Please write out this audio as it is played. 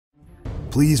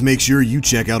please make sure you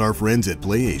check out our friends at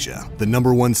PlayAsia, the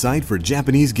 #1 site for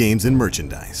Japanese games and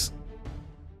merchandise.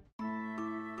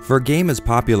 For a game as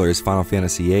popular as Final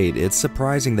Fantasy VIII, it's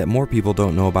surprising that more people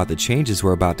don't know about the changes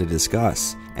we're about to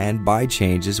discuss. And by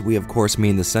changes, we of course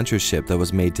mean the censorship that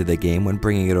was made to the game when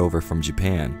bringing it over from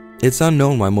Japan. It's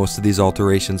unknown why most of these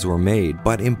alterations were made,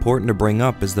 but important to bring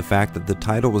up is the fact that the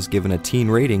title was given a teen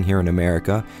rating here in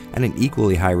America and an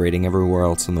equally high rating everywhere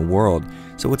else in the world,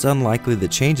 so it's unlikely that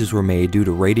changes were made due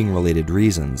to rating-related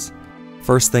reasons.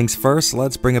 First things first,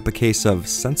 let's bring up a case of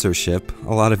censorship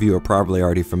a lot of you are probably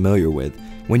already familiar with.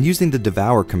 When using the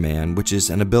Devour command, which is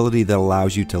an ability that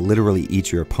allows you to literally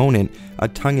eat your opponent, a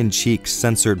tongue-in-cheek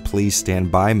 "censored please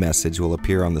stand by" message will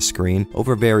appear on the screen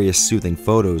over various soothing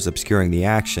photos obscuring the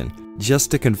action.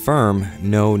 Just to confirm,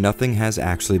 no, nothing has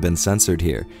actually been censored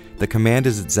here. The command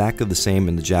is exactly the same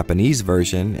in the Japanese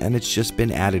version, and it's just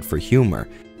been added for humor.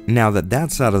 Now that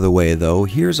that's out of the way though,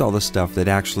 here's all the stuff that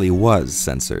actually was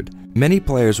censored. Many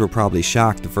players were probably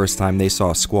shocked the first time they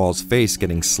saw Squall's face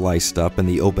getting sliced up in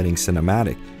the opening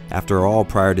cinematic. After all,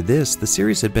 prior to this, the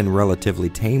series had been relatively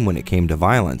tame when it came to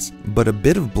violence. But a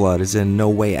bit of blood is in no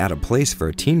way out of place for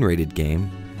a teen-rated game,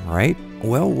 right?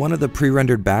 Well, one of the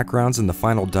pre-rendered backgrounds in the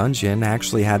final dungeon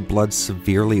actually had blood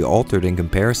severely altered in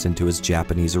comparison to its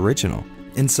Japanese original.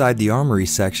 Inside the armory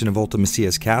section of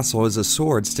Ultimacia's castle is a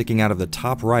sword sticking out of the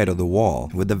top right of the wall,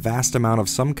 with a vast amount of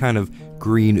some kind of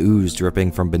green ooze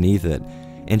dripping from beneath it.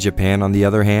 In Japan, on the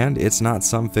other hand, it's not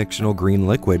some fictional green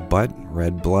liquid, but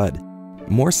red blood.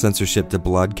 More censorship to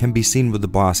blood can be seen with the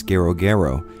boss Gero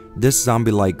Gero. This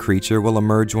zombie-like creature will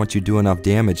emerge once you do enough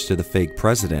damage to the fake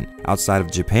president. Outside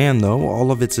of Japan though,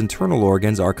 all of its internal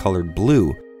organs are colored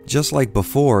blue. Just like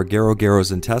before, Gero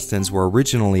Gero's intestines were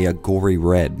originally a gory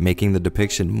red, making the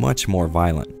depiction much more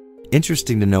violent.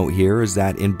 Interesting to note here is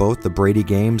that in both the Brady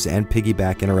Games and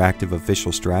Piggyback Interactive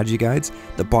official strategy guides,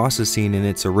 the boss is seen in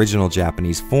its original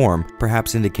Japanese form,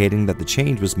 perhaps indicating that the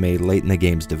change was made late in the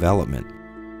game's development.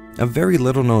 A very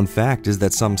little known fact is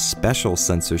that some special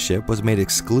censorship was made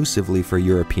exclusively for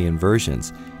European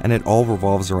versions, and it all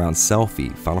revolves around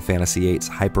Selphie, Final Fantasy VIII's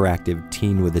hyperactive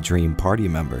teen with a dream party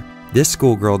member. This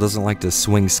schoolgirl doesn't like to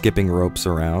swing skipping ropes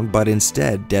around, but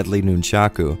instead deadly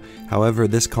nunchaku. However,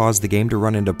 this caused the game to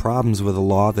run into problems with a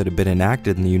law that had been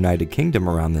enacted in the United Kingdom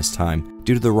around this time.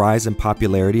 Due to the rise in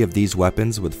popularity of these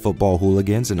weapons with football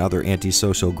hooligans and other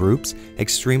antisocial groups,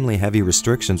 extremely heavy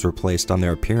restrictions were placed on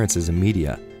their appearances in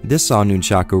media. This saw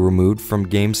nunchaku removed from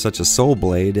games such as Soul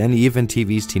Blade and even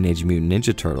TV's Teenage Mutant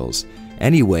Ninja Turtles.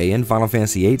 Anyway, in Final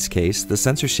Fantasy VIII's case, the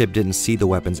censorship didn't see the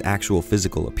weapon's actual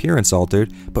physical appearance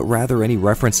altered, but rather any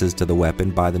references to the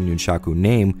weapon by the nunchaku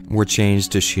name were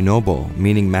changed to Shinobo,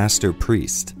 meaning Master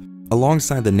Priest.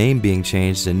 Alongside the name being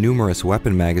changed in numerous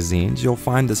weapon magazines, you'll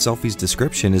find that Selphie's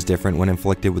description is different when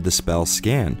inflicted with the spell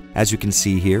Scan. As you can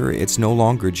see here, it's no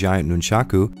longer Giant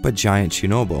Nunchaku, but Giant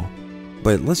Shinobo.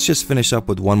 But let's just finish up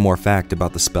with one more fact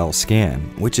about the spell Scan,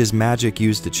 which is magic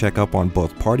used to check up on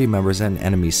both party members and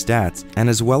enemy stats, and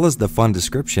as well as the fun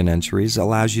description entries,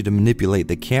 allows you to manipulate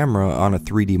the camera on a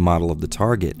 3D model of the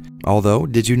target. Although,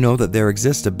 did you know that there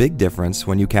exists a big difference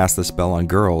when you cast the spell on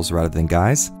girls rather than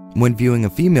guys? When viewing a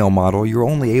female model, you're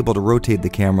only able to rotate the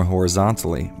camera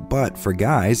horizontally, but for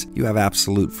guys, you have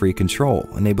absolute free control,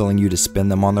 enabling you to spin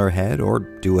them on their head or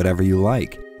do whatever you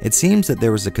like. It seems that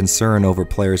there was a concern over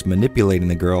players manipulating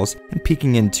the girls and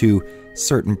peeking into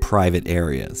certain private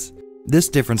areas. This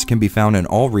difference can be found in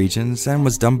all regions and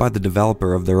was done by the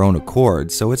developer of their own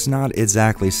accord, so it's not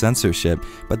exactly censorship,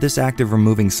 but this act of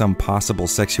removing some possible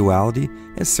sexuality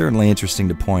is certainly interesting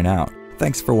to point out.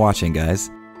 Thanks for watching,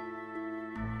 guys.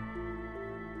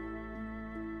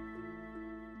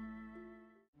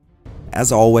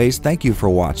 As always, thank you for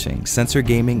watching. Censored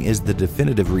Gaming is the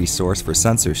definitive resource for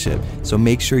censorship, so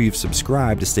make sure you've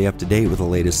subscribed to stay up to date with the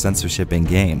latest censorship in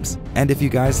games. And if you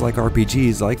guys like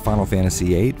RPGs like Final Fantasy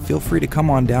VIII, feel free to come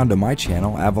on down to my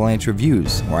channel, Avalanche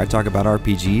Reviews, where I talk about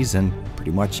RPGs and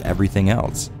pretty much everything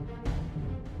else.